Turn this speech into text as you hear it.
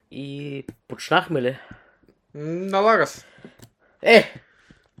И почнахме ли? Налага се.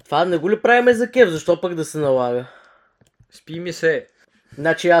 Това не го ли правиме за кеф? Защо пък да се налага? Спи ми се.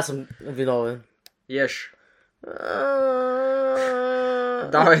 Значи аз съм виновен. Еш.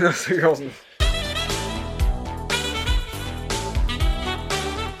 Давай на сериозно.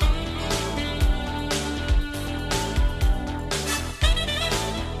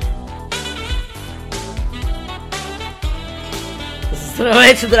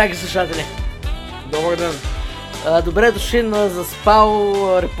 Здравейте, драги слушатели! Добър ден. Добре дошли на заспал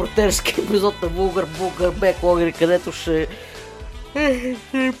репортерски епизод на ВББ Беклог, където ще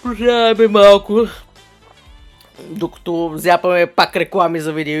продължаваме малко, докато зяпаме пак реклами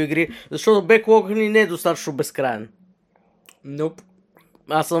за видеоигри, защото Беклог ни не е достатъчно безкрайен. Nope.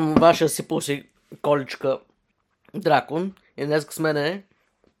 Аз съм вашия сипуси количка Дракон и днес с мен е...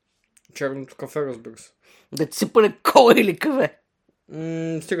 Черното кафе, разбира се. Да ти сипали кола или кафе?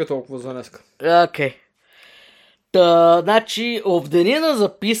 Стига толкова за днеска. Окей. Значи, в деня на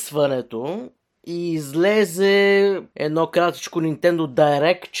записването излезе едно кратичко Nintendo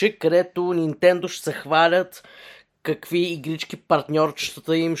Direct, където Nintendo ще се хвалят какви игрички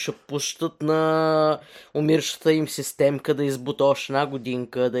партньорчетата им ще пущат на умиращата им системка да избута още една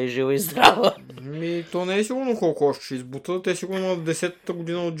годинка, да е жива и здрава. То не е сигурно колко още ще избута. Те сигурно на 10-та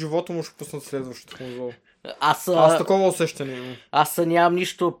година от живота му ще пуснат следващата конзола. Аз такова усещане имам. Аз нямам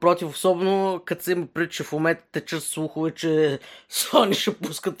нищо против, особено като се има пред, че в момента течат слухове, че Sony ще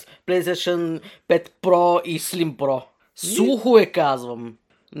пускат PlayStation 5 Pro и Slim Pro. Слухове казвам.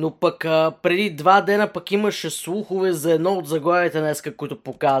 Но пък преди 2 дена пък имаше слухове за едно от заглавията днеска, които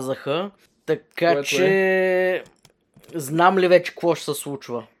показаха. Така че знам ли вече какво ще се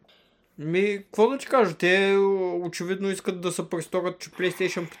случва. Какво да ти кажа? Те очевидно искат да се престорят, че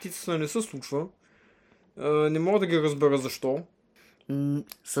PlayStation 5 не се случва. Не мога да ги разбера защо.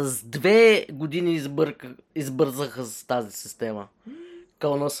 С 2 години избързаха с тази система.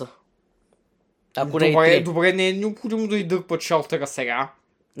 Кълна са. Добре, не е необходимо да и дърпат шалтера сега.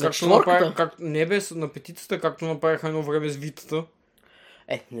 На петицата, както направиха едно време с Витата.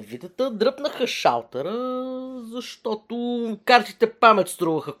 На Витата дръпнаха шалтера, защото картите памет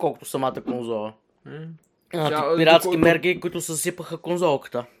струваха колкото самата конзола. Антипиратски мерки, които съсипаха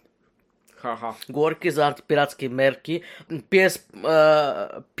конзолката. Говорейки за антипиратски мерки,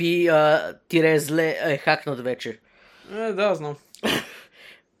 PSP-зле е хакнат вече. Да, знам.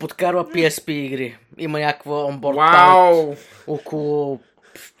 Подкарва PSP игри. Има някаква онборд памет около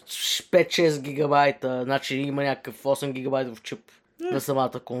 5-6 гигабайта. Значи има някакъв 8 гигабайтов чип на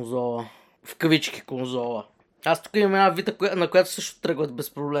самата конзола. В кавички конзола. Аз тук имам една Вита, на която също тръгват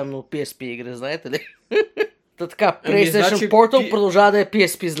безпроблемно PSP игри, знаете ли? Така, PlayStation Portal продължава да е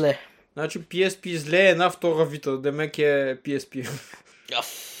PSP зле. Значи PSP зле е една втора Вита, демек е PSP.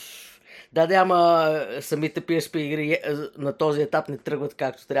 Да, ама самите PSP игри на този етап не тръгват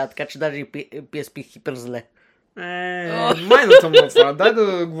както трябва, така че даже и PSP хипер зле. Майната му това. Дай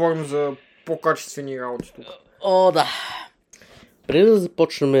да говорим за по-качествени работи тук. Да. Преди да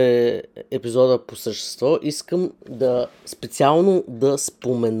започнем епизода по същество, искам специално да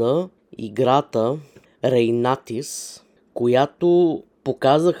спомена играта Рейнатис, която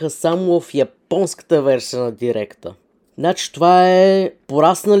показаха само в японската версия на Директа. Значи това е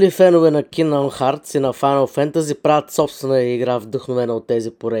пораснали фенове на Kingdom Hearts и на Final Fantasy правят собствена игра, вдъхновена от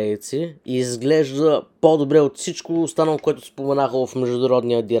тези поредици и изглежда по-добре от всичко останало, което споменаха в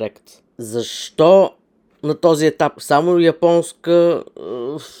международния Директ. Защо на този етап само японска...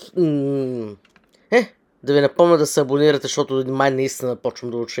 Да ви напомня да се абонирате, защото май наистина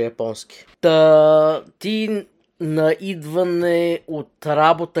почвам да уча японски. Ти на идване от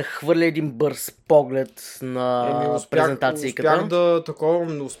работа хвърля един бърз поглед на презентацията.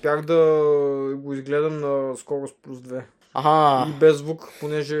 Успях да го изгледам на скорост плюс 2. И без звук,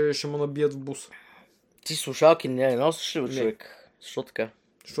 понеже ще ме набият в буса. Ти слушалки не носиш ли, човек? Защо така?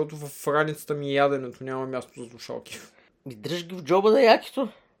 Защото в раницата ми е яденето, няма място за слушалки. И дръж ги в джоба да якито.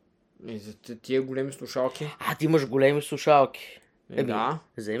 За тия големи слушалки. Ти имаш големи слушалки. Да.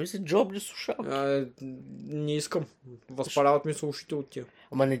 Вземи си джобни слушалки. Не искам. Възпаляват ми се ушите от тия.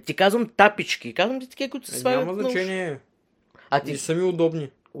 Ама не ти казвам тапички. Казвам ти такива, които се свалят. Няма значение. Не са ми удобни.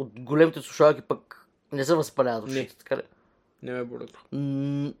 От големите слушалки пък не се възпаляват ушите. Така ли? Не ме болят.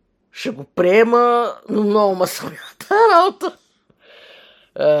 Ще го приема, но много ма самята работа.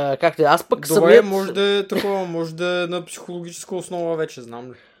 Както аз пък добре, може да е такова, може да е на психологическа основа вече,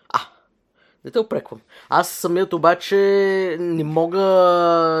 знам ли. Не те опреквам. Аз самият обаче не мога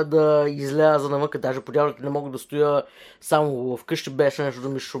да изляза навънка, даже по дяволите не мога да стоя само вкъщи, без нещо да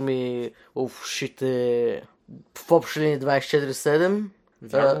ми шуми в ушите в общи линии 24/7.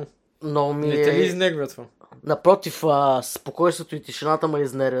 Вярно. Много ми Не те ли изнервя това? Напротив, спокойствието и тишината ме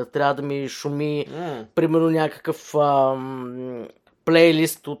изнервя. Трябва да ми шуми, примерно някакъв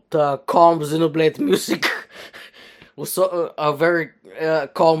плейлист от Calm Xenoblade Music. A very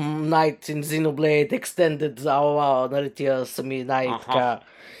calm night in Xenoblade Extended, нали, тия сами най-така.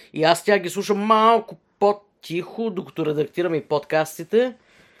 И аз тя ги слушам малко по-тихо, докато редактирам и подкастите.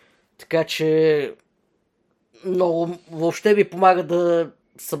 Така че много въобще ми помага да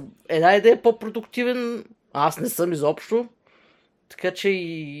съм една идея по-продуктивен. Аз не съм изобщо. Така че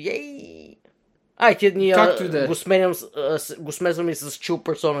тия дни го смесвам и с Chill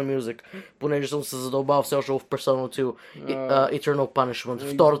Persona Music, понеже съм се задълбал все още в Persona 2 Eternal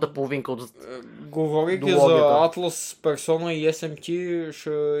Punishment, втората половинка от говорейки за Atlas, Persona и SMT,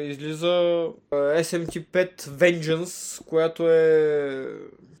 ще излиза SMT 5 Vengeance,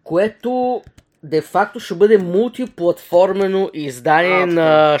 което де-факто ще бъде мултиплатформено издание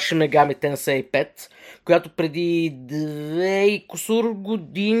на Shin Megami Tensei 5, която преди 2 и кусур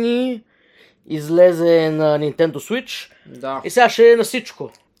години излезе на Nintendo Switch. Да. И сега ще е на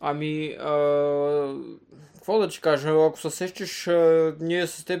всичко. Какво да ти кажа, ако се сещаш, ние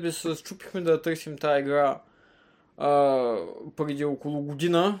с теб се счупихме да търсим тази игра преди около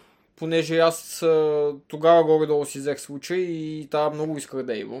година, понеже аз тогава горе-долу си взех случай и тази много исках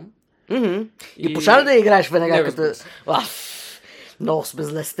да имам. И почна ли да играеш веднага като... Много сме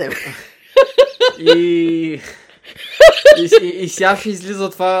зле с теб. И сега ще излиза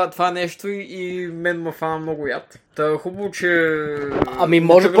това нещо и мен ме фана много яд. Та хубаво, че...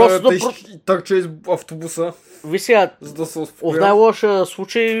 може просто да... търча из автобуса. Виж сега, за да се успокоя. в най-лоша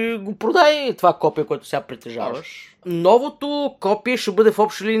случай го продай това копие, което сега притежаваш. Новото копие ще бъде в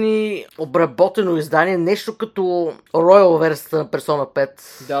общи линии обработено издание, нещо като Royal версията на Persona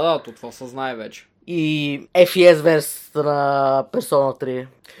 5. Да, това се знае вече. И FES версията на Persona 3.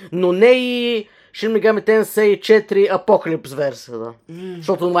 Но не и Shin Megami Tensei 4 Apocalypse версията.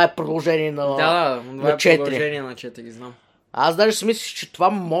 Защото това е продължение на 4. Да, това е продължение на 4, знам. Аз даже си мислиш, че това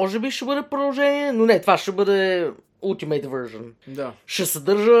може би ще бъде продължение, но не, това ще бъде Ultimate Version. Да. Ще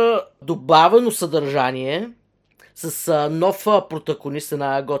съдържа добавено съдържание с нов протагонист,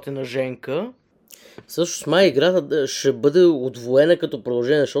 една готина женка. Всъщност май играта ще бъде удвоена като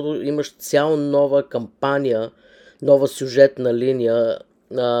продължение, защото имаш цяла нова кампания, нова сюжетна линия,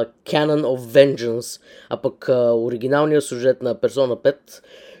 Canon of Vengeance, а пък оригиналният сюжет на Persona 5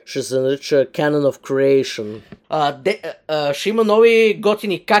 ще се нарича Canon of Creation. Ще има нови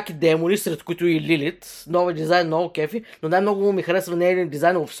готини каки демони, сред които и Лилит. Нови дизайн, много кефи, но най-много ми харесва нейния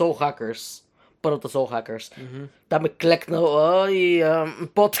дизайн в Soul Hackers. Първата Soul Hackers. Там е клекнала и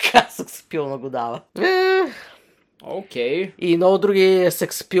по-така сексапилно го дава. Окей. И много други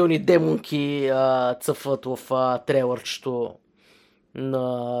сексапилни демонки цъфват в трейлърчето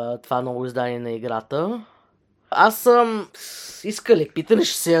на това ново издание на играта. Аз съм искали, питане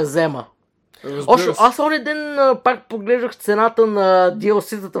ще се я взема. Аз онзи ден пак поглеждах цената на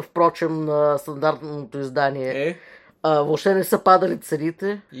DLC-тата, впрочем, на стандартното издание. Въобще не са падали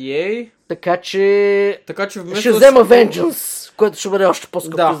цените. Така че ще взема Vengeance, което ще бъде още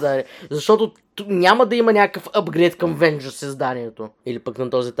по-скъпо издание. Защото няма да има някакъв апгрейд към Vengeance изданието. Или пък на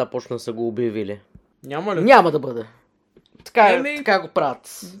този етап почна са го обявили. Няма ли? Няма да бъде. Така го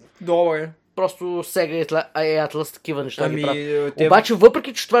правят. Добре. Просто Sega и Atlas такива неща ги правят. Обаче,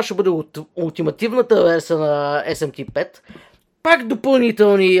 въпреки че това ще бъде ултимативната версия на SMT5, пак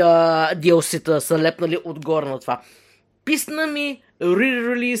допълнителни DLC-та са лепнали отгоре на това. Писна ми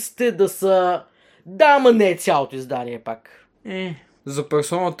re-релизите да са... Да, ама не е цялото издание пак. За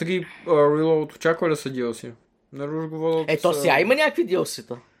Persona 3 Reload очаква ли са DLC? То сега има някакви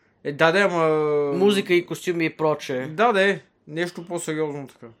DLC-та. Ама... Музика и костюми и прочее. Нещо по-сериозно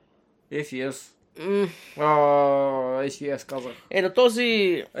така. FES. SES казах. На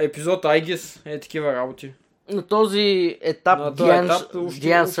този... епизод Aegis такива работи. На този етап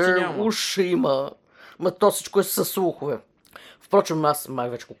The Answer уж има. Ма то всичко е със слухове. Впрочем, аз май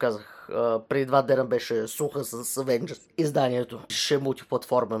вече го казах. Преди 2 дена беше слуха с Avengers изданието. Ще е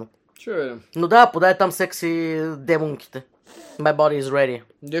мултиплатформено. Но да, подай там секси демонките. My body is ready.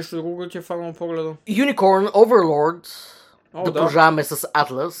 Нещо друго ти е фармал погледа. Unicorn Overlord. Да продължаваме с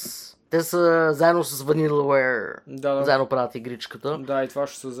Atlas. Те са заедно с Vanillaware. Заедно правят игричката. Да, и това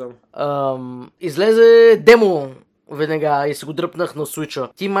ще се взема. Излезе демо веднага и си го дръпнах на Switch-а.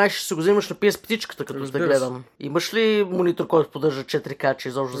 Ти май ще си го вземаш на PS5-чката, като те гледам. Имаш ли монитор, който поддържа 4K, че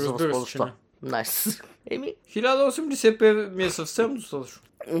изобщо да се възползваш това? Найс. 1080p ми е съвсем достатъчно.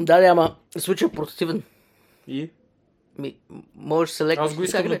 Да, ама Switch е портативен. И? Можеш се леко... Аз го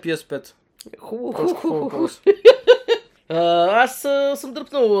искам на PS5. Хубаво. Аз съм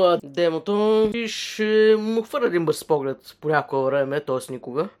дръпнал демото и ще му хвърля един бърз поглед по някое време, т.е.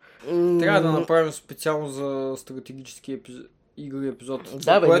 никога. Трябва да направим специално за стратегически игри епизод.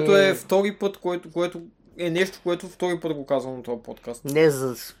 Да, което е втори път, което е нещо, което втори път го казвам на този подкаст. Не,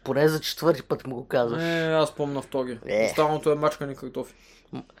 поне за четвърти път му го казваш. Аз помня втори. Останалото е мачкани картофи.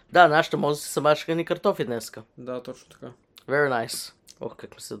 Да, нашата може да са мачкани картофи днеска. Да, точно така. Very nice. Ох,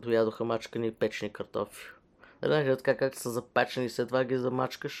 как ми се доядоха мачкани и печени картофи. Знаеш така как са запечени и след това ги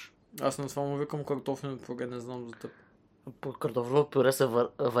замачкаш? Аз на това му викам картофено пюре, не знам за теб. По картофено пюре се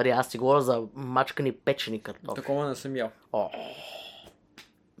вари. Аз ти говоря за мачкани и печени картофи. Такова не съм ял.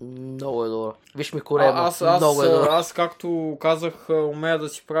 Много е добро. Виж ми корема. Много е добро. Аз както казах, умея да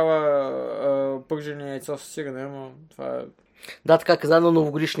си правя пържени яйца с сирене, но това е... Да, така каза на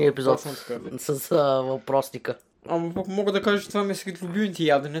новогодишния епизод. С въпросника. Ама пък мога да кажа, че това ми е сред любимите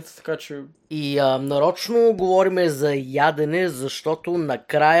яденета, така че... И нарочно говориме за ядене, защото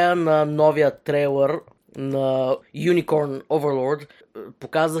накрая на новия трейлър на Unicorn Overlord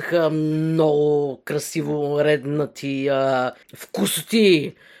показаха много красиво реднати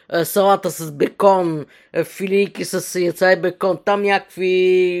вкусоти, салата с бекон, филийки с яйца и бекон, там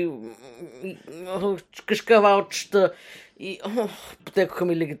някакви кашкавалчета и потекоха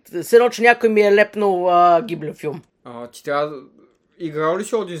ми легите. Все едно, че някой ми е лепнал гиблен филм. Ти трябва... Играл ли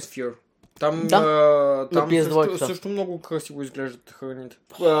си Один Sphere? Там, там също много красиво изглеждат храните.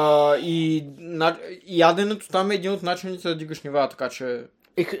 И яденето там е един от начините да дигаш нива, така че...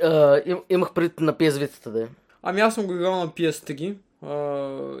 Имах пред на PS Vita-та, да. Ами аз съм го играл на PS3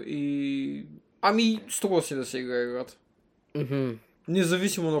 и... Ами струва си да се играе играта.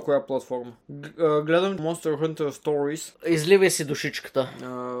 Независимо на коя платформа. Гледам Monster Hunter Stories. Изливай си душичката.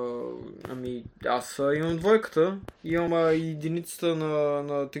 Ами аз имам двойката, имам и единицата на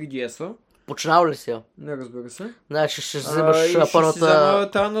 3DS-а. Починал ли си я? Не, разбира се. Значи ще вземаш Ще първата... си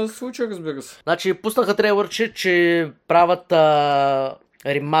взема тази на случая, разбира се. Значи пуснаха трейлърче, че правят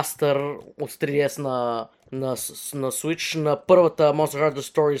ремастър от 3DS на Switch на първата Monster Hunter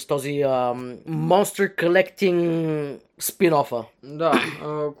Stories, този Monster Collecting спин-оффа. Да,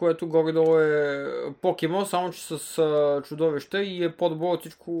 което горе-долу е Покемон, само че с чудовища и е по-добро от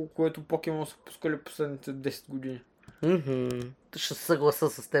всичко, което Покемон са пускали последните 10 години. Ще се съгласа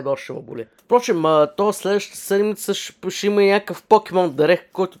с теб, още ще ме боли. Впрочем, то следващата седмица ще има и някакъв Покемон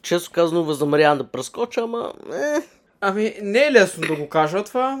Direct, който често казано възнамерявам да прескоча, ама... Ами, не е лесно да го кажа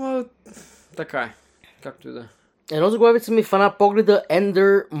това, ама така е. Както и да е. Едно заглавица ми фана погледа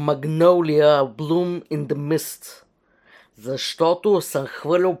Ender Magnolia Bloom in the Mist. Защото съм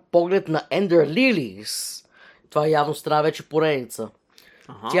хвърлял поглед на Ender Lilies. Това явно стана вече поредица.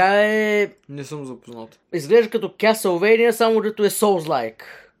 Тя е... Не съм запознат. Изглежда като Castlevania, само дето е Souls-like.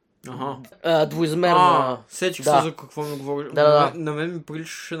 Двоизмерна. Сетих се за какво ми говориш. Да. На мен ми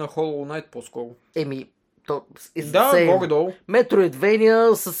приличаше на Hollow Knight по-скоро. Да, горе-долу.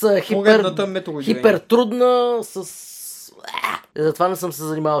 Metroidvania с хипертрудна, с... Затова не съм се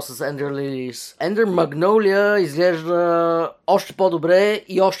занимавал с Ender Lilies. Ender Magnolia изглежда още по-добре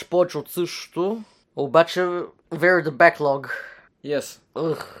и още повече от същото. Обаче, very the backlog. Yes.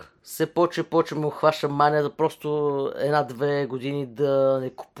 Все повече му хваща мания да просто 1-2 години да не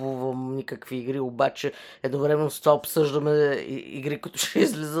купувам никакви игри, обаче едновременно с това обсъждаме игри, които ще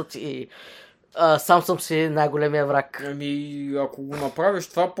излизат и сам съм си най-големия враг. Ами, ако го направиш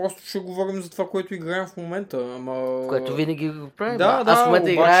това, просто ще говорим за това, което играем в момента. Което винаги го правим. Да, аз в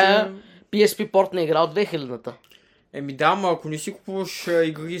момента играя PSP портна игра от 2000-та. Еми да, ама ако не си купуваш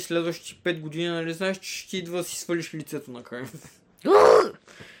игри следващи 5 години, нали знаеш, че ще идва да си свалиш лицето накрая.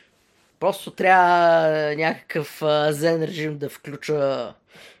 Просто трябва някакъв зен режим да включа.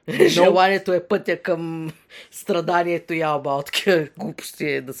 Желанието е пътя към страданието и алба от такива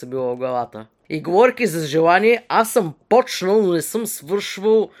глупости да се била в главата. И говорейки за желание, аз съм почнал, но не съм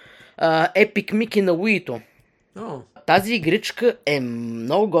свършвал Epic Mickey на Wii-то. Тази игричка е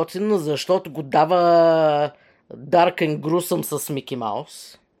много готина, защото го дава Dark and Gruesome с Мики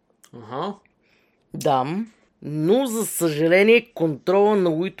Маус. Да. Но за съжаление контрола на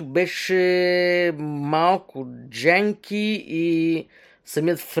Wii-то беше малко дженки и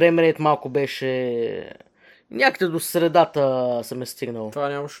самият фреймрейт малко беше някъде до средата съм е стигнал. Това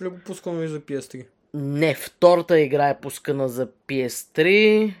нямаше ли го пускано и за PS3? Не, втората игра е пускана за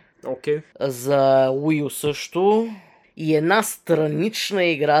PS3, за Wii U също и една странична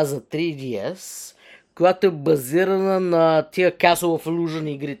игра за 3DS, която е базирана на тия Castle of Illusion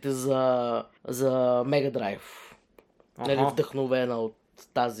игрите за Mega Drive. Нали, вдъхновена от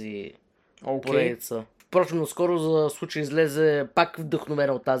тази поредица. Впрочем, наскоро за случай излезе пак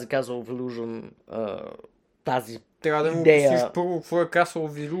вдъхновена от тази Castle of Illusion тази трябва да му идея. обясниш първо какво е Castle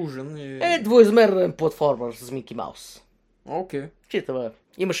of Illusion и... Двоизмерен платформер с Мики Маус. Окей. Читаме.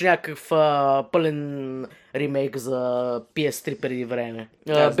 Имаше някакъв пълен ремейк за PS3 преди време.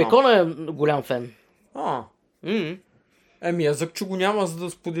 Бекон е голям фен. Язък, че го няма, за да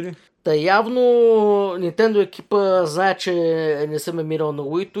сподели. Та явно Nintendo екипа знае, че не съм мирал на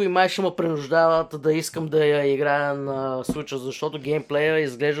Wii-то и май ще ме принуждават да искам да я играя на Switch, защото геймплея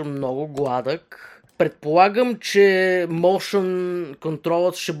изглежда много гладък. Предполагам, че motion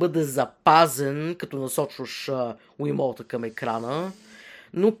контролът ще бъде запазен, като насочваш Wiimote към екрана,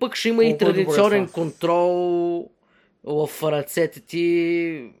 но пък ще има и традиционен контрол в ръцете ти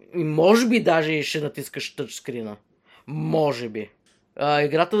и може би даже ще натискаш тъчскрина. Може би.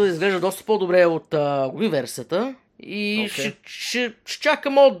 Играта да изглежда доста по-добре от Wii версията и ще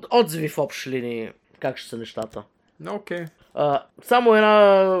чакам отзиви в общи линии как ще са нещата. Окей. Само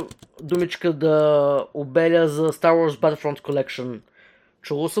една думичка да обеля за Star Wars Battlefront Collection.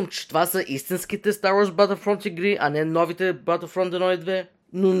 Чувал съм, че това са истинските Star Wars Battlefront игри, а не новите Battlefront 1 и 2,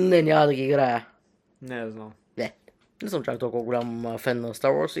 но няма да ги играя. Не знам. Не съм чак толкова голям фен на Star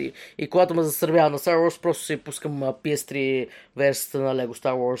Wars и когато ме засървява на Star Wars, просто си пускам PS3 версията на Lego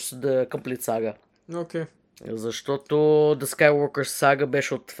Star Wars The Complete Saga. Окей. Защото The Skywalker Saga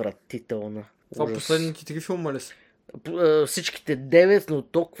беше отвратителна. Това последните 3 филма ли са? Всичките 9, но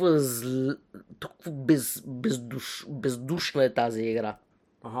толкова бездушна е тази игра.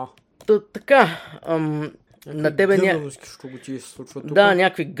 Така, на тебе гъндъмски щуроти се случват тук. Да,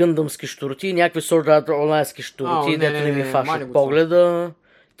 някакви гъндъмски щуроти, някакви Sword Art Online-ски щуроти, дето не ми фащат погледа.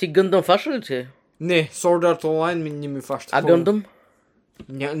 Ти Гъндъм фаща ли ти? Не, Sword Art Online не ми фаща. А Гъндъм?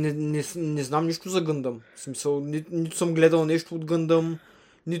 Не знам нищо за Гъндъм. В смисъл, нито съм гледал нещо от Гъндъм,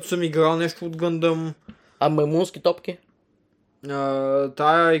 нито съм играл нещо от Гъндъм. А маймунски топки?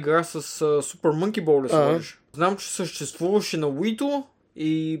 Тая игра с Super Monkey Ball ли сложиш? Знам, че съществуваше на Wii-то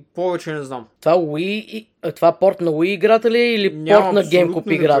и повече не знам. Това порт на Wii играта ли е или порт на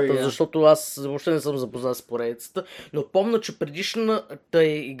GameCube играта? Защото аз въобще не съм запознат с поредицата. Но помня, че предишната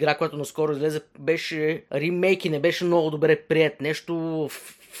игра, която наскоро излезе, беше ремейк и не беше много добре прият. Нещо в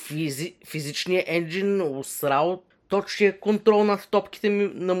физичния енджин осрал точния контрол над топките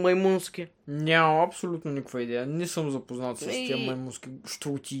ми на маймунски. Нямам абсолютно никаква идея. Не съм запознат с тия маймунски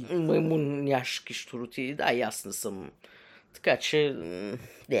щуроти. Маймуняшки щуроти. Да, и аз не съм. Така че...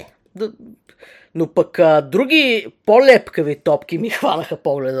 Не. Но пък други по-лепкави топки ми хванаха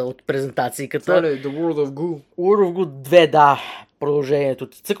погледа от презентацията. Това ли е The World of Goo? World of Goo 2, да. Продължението.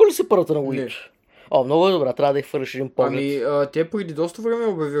 Цъкал ли си първата на Wii? Много е добра, трябва да й хвършиш един поглед. Те преди доста време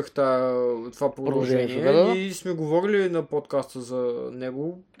обявих това продължение и сме говорили на подкаста за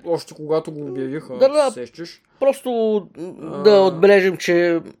него, още когато го обявиха, сещаш. Просто да отбележим,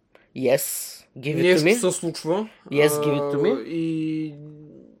 че yes, give it to me. Нещо се случва. Yes, give it to me. И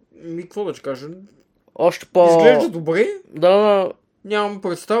какво да ти кажа? Още изглежда добре. Да. Нямам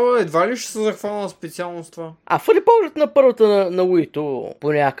представа, едва ли ще се захвана специално с това. Фърли поглед на първата на Wii-то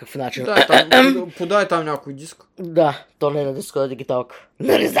по някакъв начин. Подай там някой диск. Да, то не е на диско, да дигиталка.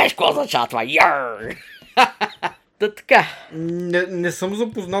 Нали знаеш какво означава това? Така. Не съм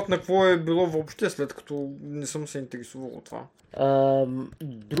запознат на какво е било въобще, след като не съм се интересувал от това.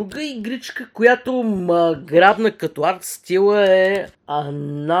 Друга игричка, която ма грабна като арт стила е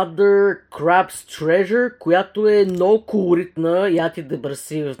Another Crab's Treasure, която е много колоритна и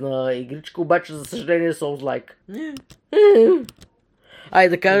антидепресивна игричка, обаче за съжаление е Souls-like.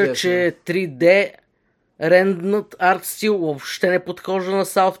 Да кажа, че 3D ренднат арт стил въобще не подхожда на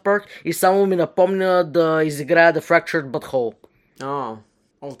South Park и само ми напомня да изиграя The Fractured Butthole.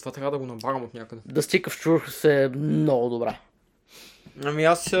 Това трябва да го набарам от някъде. The Stick of Truth е много добра.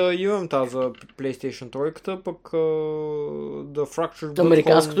 Аз имам тази за PlayStation 3, пък The Fractured Butthole...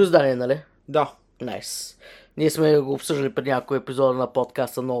 Американското издание, нали? Да. Найс. Ние сме го обсъждали пред някой епизода на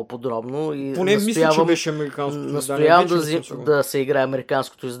подкаста много подробно и поне мисля, че беше американското издание. Настоявам да се играе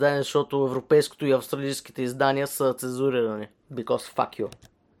американското издание, защото европейското и австралийските издания са цензурирани. Because fuck you.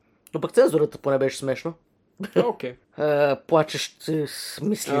 Но пък цензурата поне беше смешно. Окей. Плачещи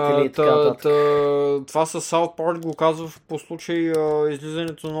смислители и така нататък. Това с South Park го казвах по случай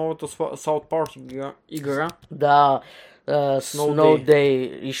излизането на новата South Park игра. Да. Snow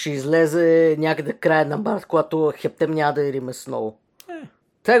Day и ще излезе някъде края на март, когато хептем няма да ириме Snow.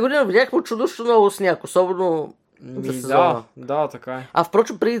 Тая година видяхме чудовищно много сняг, особено за сезона. Да, така е.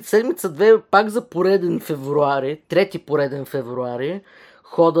 Впрочем преди седмица-две пак за пореден февруари, трети пореден февруари,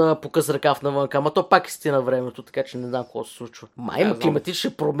 хода по къс ръкав навънка, ама то пак изтина времето, така че не знам какво се случва. Има климатични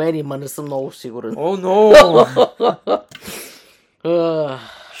промени, ма не съм много сигурен. Oh no!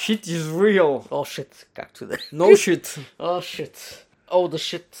 Shit is real. Shit, както и да е. No shit. Shit. All the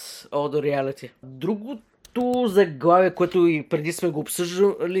shit, all the reality. Другото заглавие, което и преди сме го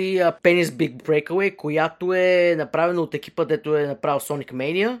обсъждали, Penny's Big Breakaway, която е направена от екипа, дето е направил Sonic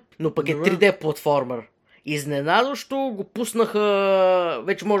Mania, но пък е 3D платформер. Изненадващо го пуснаха,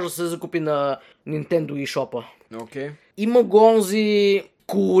 вече може да се закупи на Nintendo eShop-а. Okay. Има го онзи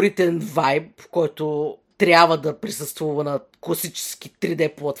колоритен вайб, който трябва да присъствува на класически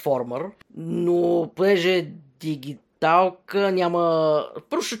 3D платформер, но понеже е дигиталка, няма...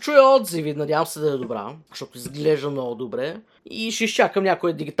 Първо ще чуя отзиви, надявам се да е добра, защото изглежда много добре и ще изчакам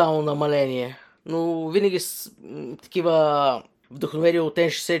някое дигитално намаление, но винаги с такива вдъхновени от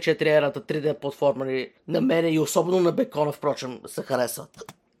N64 ерата 3D платформери на мене и особено на Бекона, впрочем, се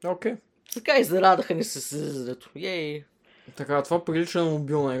харесват. Окей. Така и зарадаха ни се създадето. Ей! Така, това прилича на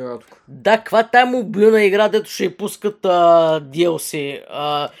мобилна игра тук. Да, каква тая мобилна игра, дето ще я пускат DLC.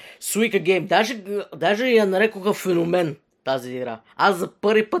 Suika Game. Даже я нарекоха феномен тази игра. Аз за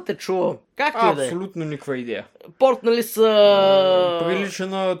първи път я чувам. Както и да е. Абсолютно никаква идея. Портнали са... Прилича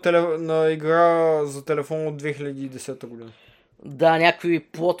на игра за телефон от 2010 година. Да, някакви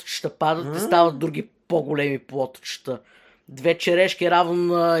плотчета падат и стават други по-големи плотчета. 2 черешки равно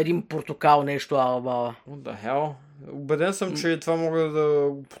на един портокал, нещо алабала. What the hell? Убеден съм, че това мога да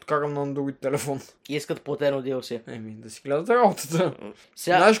го подкарам на Android телефон. Искат платено DLC. Да си гледат работата.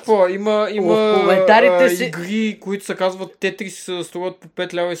 Сега... Знаеш какво? Има игри, които се казват Tetris, струват по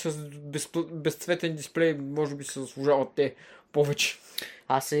 5 лева и с безцветен дисплей. Може би се заслужават те повече.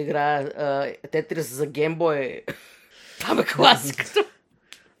 Аз се играя Tetris за Game Boy. Там е класиката.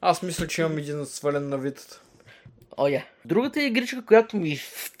 Аз мисля, че имам един свален на витата. Другата игричка, която ми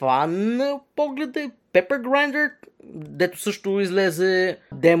фана погледа е Pepper Grinder, дето също излезе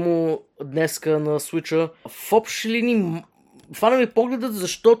демо днеска на Switch-а. В общи линии фана ми погледът,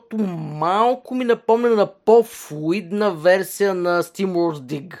 защото малко ми напомня на по-флуидна версия на SteamWorld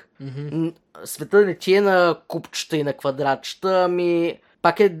Dig. Mm-hmm. Света не ти е на купчета и на квадратчета, ами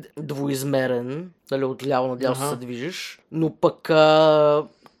пак е двоизмерен, дали отляво надясно се движиш, но пък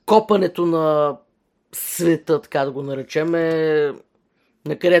копането на света, така да го наречем, е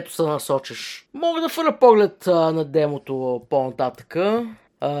на където се насочиш. Мога да фърля поглед на демото по-нататъка.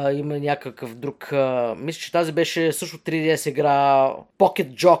 Има някакъв друг... мисля, че тази беше също 3DS игра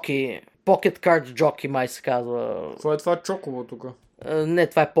Pocket Jockey. Pocket Card Jockey май се казва. Какво е това чоково тук? Не,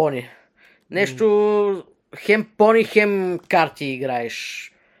 това е пони. Нещо... Хем пони, хем карти играеш.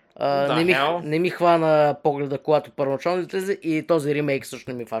 Не ми хвана погледа, когато първоначално излезе и този ремейк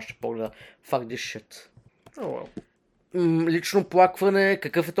също не ми фаща погледа. Fuck this shit. Лично плакване,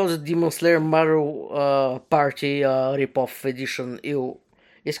 какъв е този Demon Slayer Mario Party Rip-Off Edition?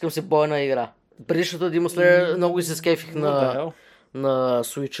 Искам се бойна игра. Предишната Demon Slayer много и се скефих на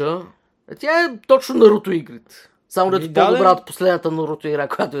Switch-а. Тя е точно Наруто игрите. Само дето по-добра от последната Наруто игра,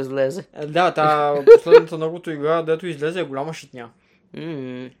 която излезе. Да, последната Наруто игра, дето излезе е голяма шитня.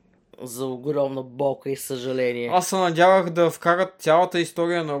 За огромна болка и съжаление. Аз се надявах да вкарат цялата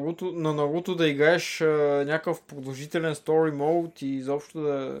история на Наруто, да играеш някакъв продължителен story mode и изобщо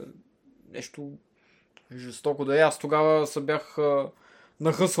да нещо жестоко да е. Аз тогава се бях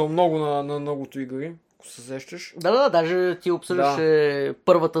нахъсвал много на Наруто игри, ако се сещаш. Да, даже ти обсъждаше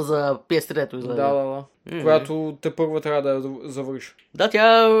първата за PS3-то излезе. Да. Която те първа трябва да я завършиш. Да,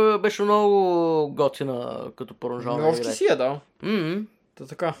 тя беше много готина като първоначална игра. Още си е, да.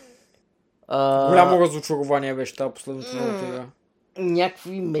 Така. Голямо разочарование беше тази последната новата игра.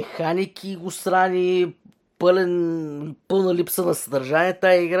 Някакви механики го страни, пълна липса на съдържание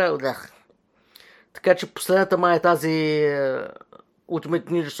тази игра. Така че последната май е тази Ultimate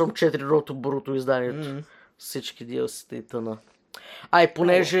Ninja Storm 4 Road to Boruto изданието. Всички DLC-та и тъна. И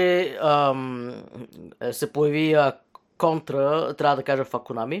понеже се появи контра, трябва да кажа в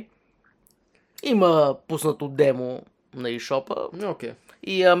Konami, има пуснато демо на eShop-а.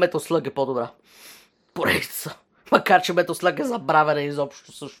 И Metal Slug е по-добра. Поредица. Макар, че Metal Slug е забравена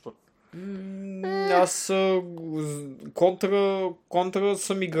изобщо също. Аз контра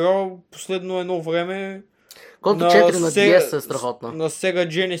съм играл последно едно време. Контра 4 на DS е страхотна. На Sega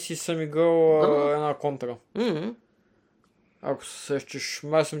Genesis съм играл една контра. Ако се сещаш,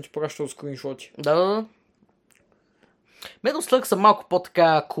 май съм ти пращал скриншоти. Да. Metal Slug са малко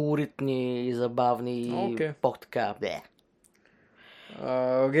по-така колоритни и забавни и по-така.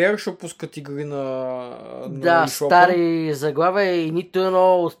 Rare ще пускат игри на да, стари заглавия и нито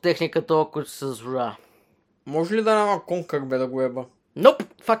едно от техниката, който се заслужава. Може ли да няма Conquer, бе, да го еба? Nope,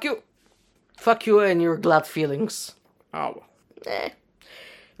 fuck you. Fuck you and your glad feelings. Не.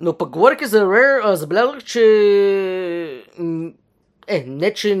 Но пък говоряки за Rare, забелязах, че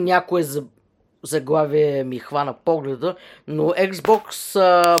Не че някое заглавие ми хвана погледа, но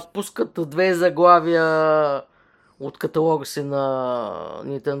Xbox пускат 2 заглавия от каталога си на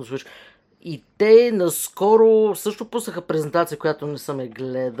Nintendo Switch. И те наскоро също пуснаха презентация, която не съм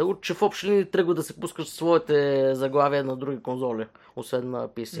гледал, че в общи линии тръгват да се пускат своите заглавия на други конзоли, освен на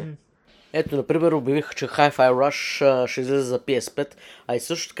PC. Ето, например, обявиха, че Hi-Fi Rush ще излезе за PS5, а и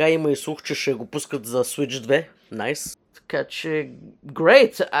също така има и слух, че ще го пускат за Switch 2. Nice. Така че,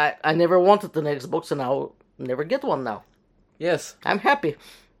 great! I never wanted an Xbox and I'll never get one now. Yes. I'm happy.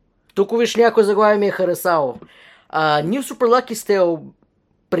 Тук виж някой заглавие ми е харесало. New Super Lucky Tale,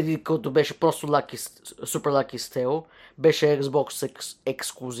 преди като беше просто Super Lucky Tale, беше Xbox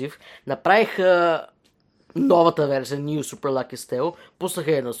ексклузив. Направиха новата версия New Super Lucky Tale,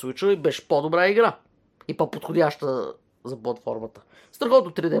 пуснаха я на Switch и беше по-добра игра. И по-подходяща за платформата.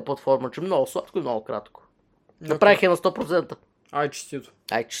 Страхотно 3D платформа, че много сладко и много кратко. Направих я на 100%.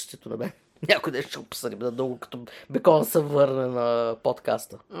 Честито. На бе. Някой ден ще го посъдим надолу, като Бекон се върне на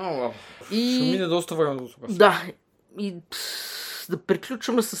подкаста. Ще мине доста време до тогава. Да. И да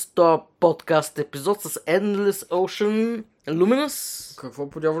приключваме с този подкаст епизод с Endless Ocean Luminous. Какво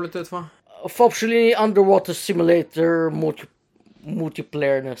подяволите е това? В общи линии Underwater Simulator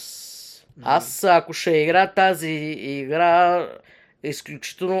Multiplayerness. Аз ако ще игра тази игра,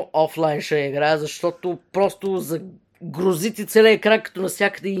 изключително офлайн ще игра, защото просто загрузите целия екран, като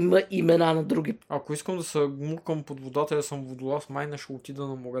навсякъде има имена на други. Ако искам да се гмуркам под водата, да съм водолаз, майна ще отида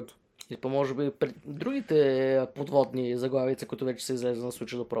на морето. И може би другите подводни заглавица, които вече се излезе на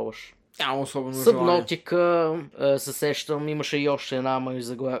случай да пробваш. Особено Събнотика, се сещам, имаше и още една, ама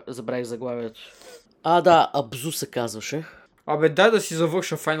забравих заглавието. Да, Абзу се казваше. Дай да си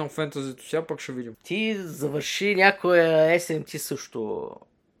завърша Final Fantasy-то сега, пък ще видим. Ти завърши някоя SMT също,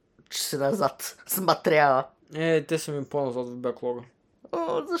 че си назад с материала. Те са ми по-назад в беклога.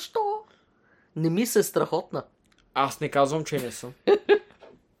 Защо? Не ми се е страхотна. Аз не казвам, че не съм.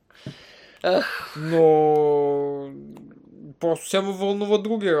 Но просто се ме вълнува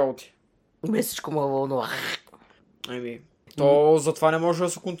други работи. Всичко ме вълнува. То затова не можеш да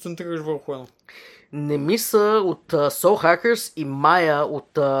се концентрираш върху едно. Не ми са от Soul Hackers и Maya от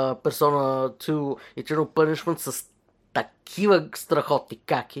Persona 2 Eternal Punishment с такива страхотни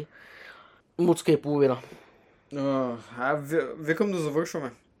каки. Муцка и половина. Викам да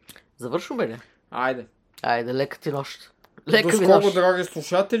завършваме. Завършваме ли? Айде, лека ти нощ. До скоро, драги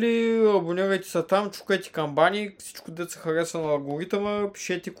слушатели, абонирайте се там, чукайте камбани, всичко дето се хареса на алгоритъма,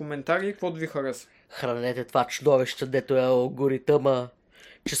 пишете коментари, какво да ви хареса. Хранете това чудовище, дето е алгоритъма,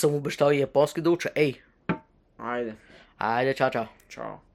 че съм обещал и японски да уча. Айде. Айде, чао. Чао.